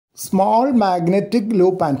Small magnetic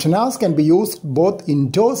loop antennas can be used both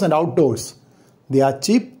indoors and outdoors. They are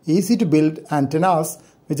cheap, easy to build antennas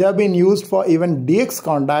which have been used for even DX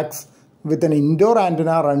contacts with an indoor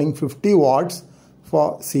antenna running 50 watts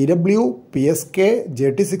for CW, PSK,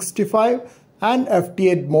 JT65 and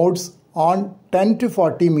FT8 modes on 10 to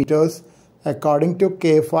 40 meters according to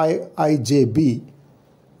K5IJB.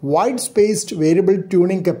 Wide-spaced variable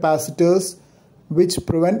tuning capacitors which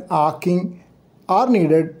prevent arcing are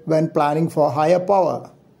needed when planning for higher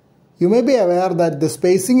power. You may be aware that the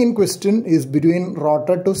spacing in question is between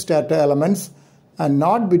rotor to stator elements and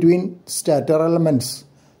not between stator elements,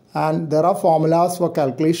 and there are formulas for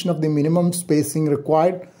calculation of the minimum spacing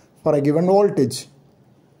required for a given voltage.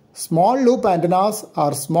 Small loop antennas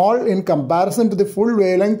are small in comparison to the full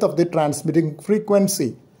wavelength of the transmitting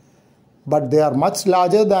frequency, but they are much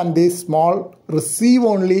larger than the small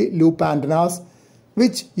receive-only loop antennas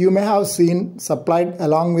which you may have seen supplied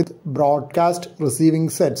along with broadcast receiving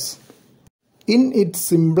sets. In its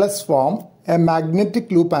simplest form, a magnetic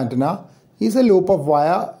loop antenna is a loop of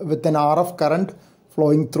wire with an RF current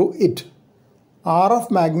flowing through it. RF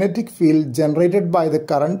magnetic field generated by the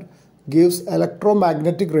current gives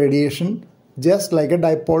electromagnetic radiation just like a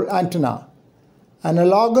dipole antenna.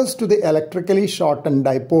 Analogous to the electrically shortened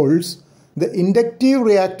dipoles, the inductive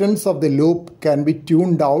reactance of the loop can be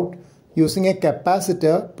tuned out using a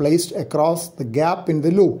capacitor placed across the gap in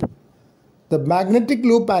the loop. The magnetic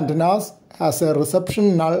loop antennas has a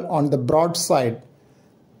reception null on the broad side.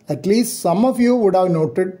 At least some of you would have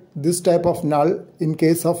noted this type of null in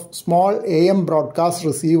case of small AM broadcast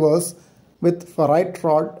receivers with ferrite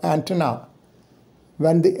rod antenna.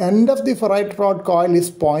 When the end of the ferrite rod coil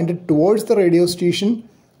is pointed towards the radio station,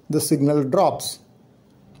 the signal drops.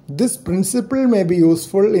 This principle may be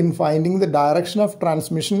useful in finding the direction of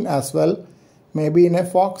transmission as well, maybe in a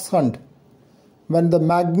fox hunt. When the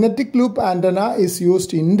magnetic loop antenna is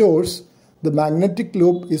used indoors, the magnetic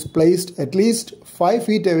loop is placed at least 5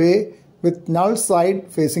 feet away with null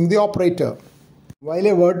side facing the operator. While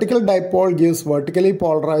a vertical dipole gives vertically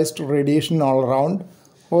polarized radiation all around,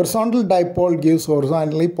 horizontal dipole gives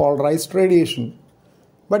horizontally polarized radiation.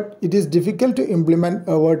 But it is difficult to implement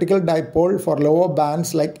a vertical dipole for lower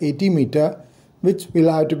bands like 80 meter, which will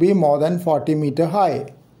have to be more than 40 meter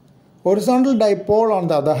high. Horizontal dipole, on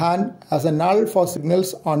the other hand, has a null for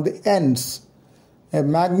signals on the ends. A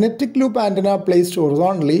magnetic loop antenna placed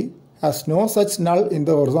horizontally has no such null in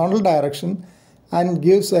the horizontal direction and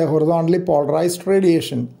gives a horizontally polarized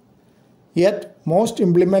radiation. Yet, most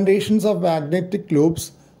implementations of magnetic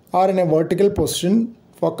loops are in a vertical position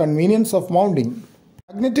for convenience of mounting.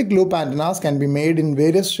 Magnetic loop antennas can be made in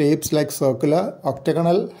various shapes like circular,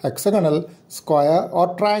 octagonal, hexagonal, square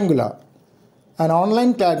or triangular. An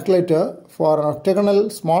online calculator for an octagonal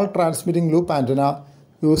small transmitting loop antenna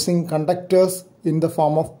using conductors in the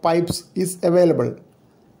form of pipes is available.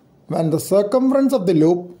 When the circumference of the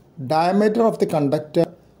loop, diameter of the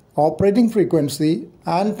conductor, operating frequency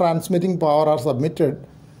and transmitting power are submitted,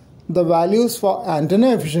 the values for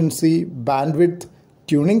antenna efficiency, bandwidth,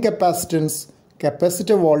 tuning capacitance,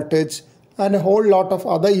 capacitor voltage and a whole lot of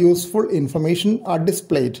other useful information are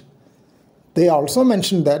displayed. They also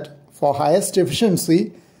mention that for highest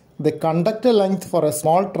efficiency, the conductor length for a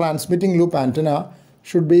small transmitting loop antenna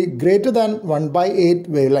should be greater than 1/8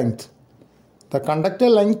 wavelength. The conductor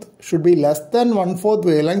length should be less than 1/4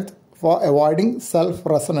 wavelength for avoiding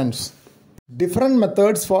self-resonance. Different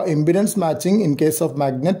methods for impedance matching in case of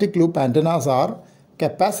magnetic loop antennas are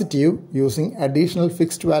capacitive using additional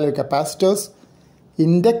fixed value capacitors,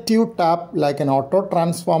 inductive tap like an auto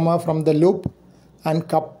transformer from the loop, and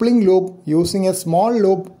coupling loop using a small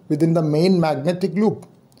loop within the main magnetic loop.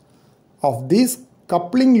 Of these,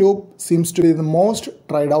 coupling loop seems to be the most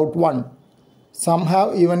tried out one. Some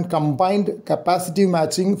have even combined capacitive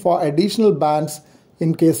matching for additional bands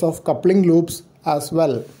in case of coupling loops as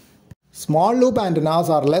well. Small loop antennas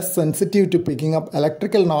are less sensitive to picking up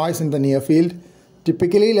electrical noise in the near field,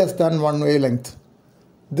 typically less than 1 wavelength.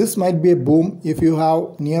 This might be a boom if you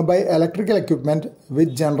have nearby electrical equipment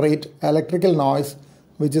which generate electrical noise,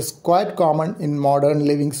 which is quite common in modern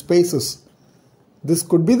living spaces. This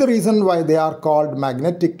could be the reason why they are called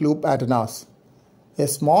magnetic loop antennas. A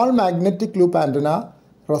small magnetic loop antenna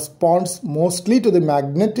responds mostly to the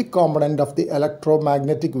magnetic component of the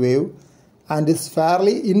electromagnetic wave and is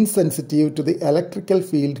fairly insensitive to the electrical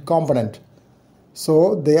field component.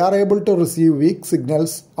 So they are able to receive weak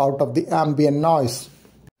signals out of the ambient noise.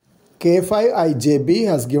 K5IJB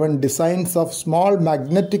has given designs of small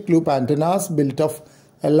magnetic loop antennas built of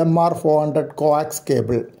LMR 400 coax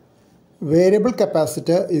cable. Variable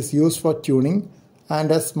capacitor is used for tuning and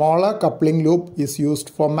a smaller coupling loop is used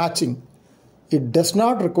for matching. It does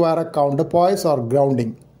not require a counterpoise or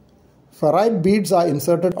grounding. Ferrite beads are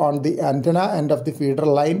inserted on the antenna end of the feeder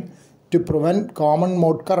line to prevent common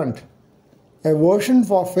mode current. A version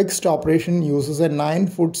for fixed operation uses a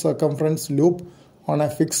 9-foot circumference loop on a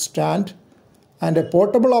fixed stand, and a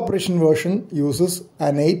portable operation version uses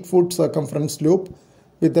an 8-foot circumference loop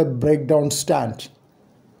with a breakdown stand.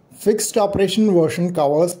 Fixed operation version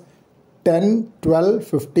covers 10, 12,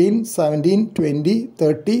 15, 17, 20,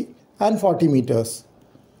 30 and 40 meters.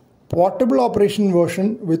 Portable operation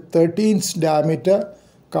version with 30-inch diameter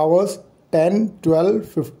covers 10, 12,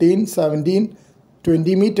 15, 17,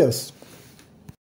 20 meters.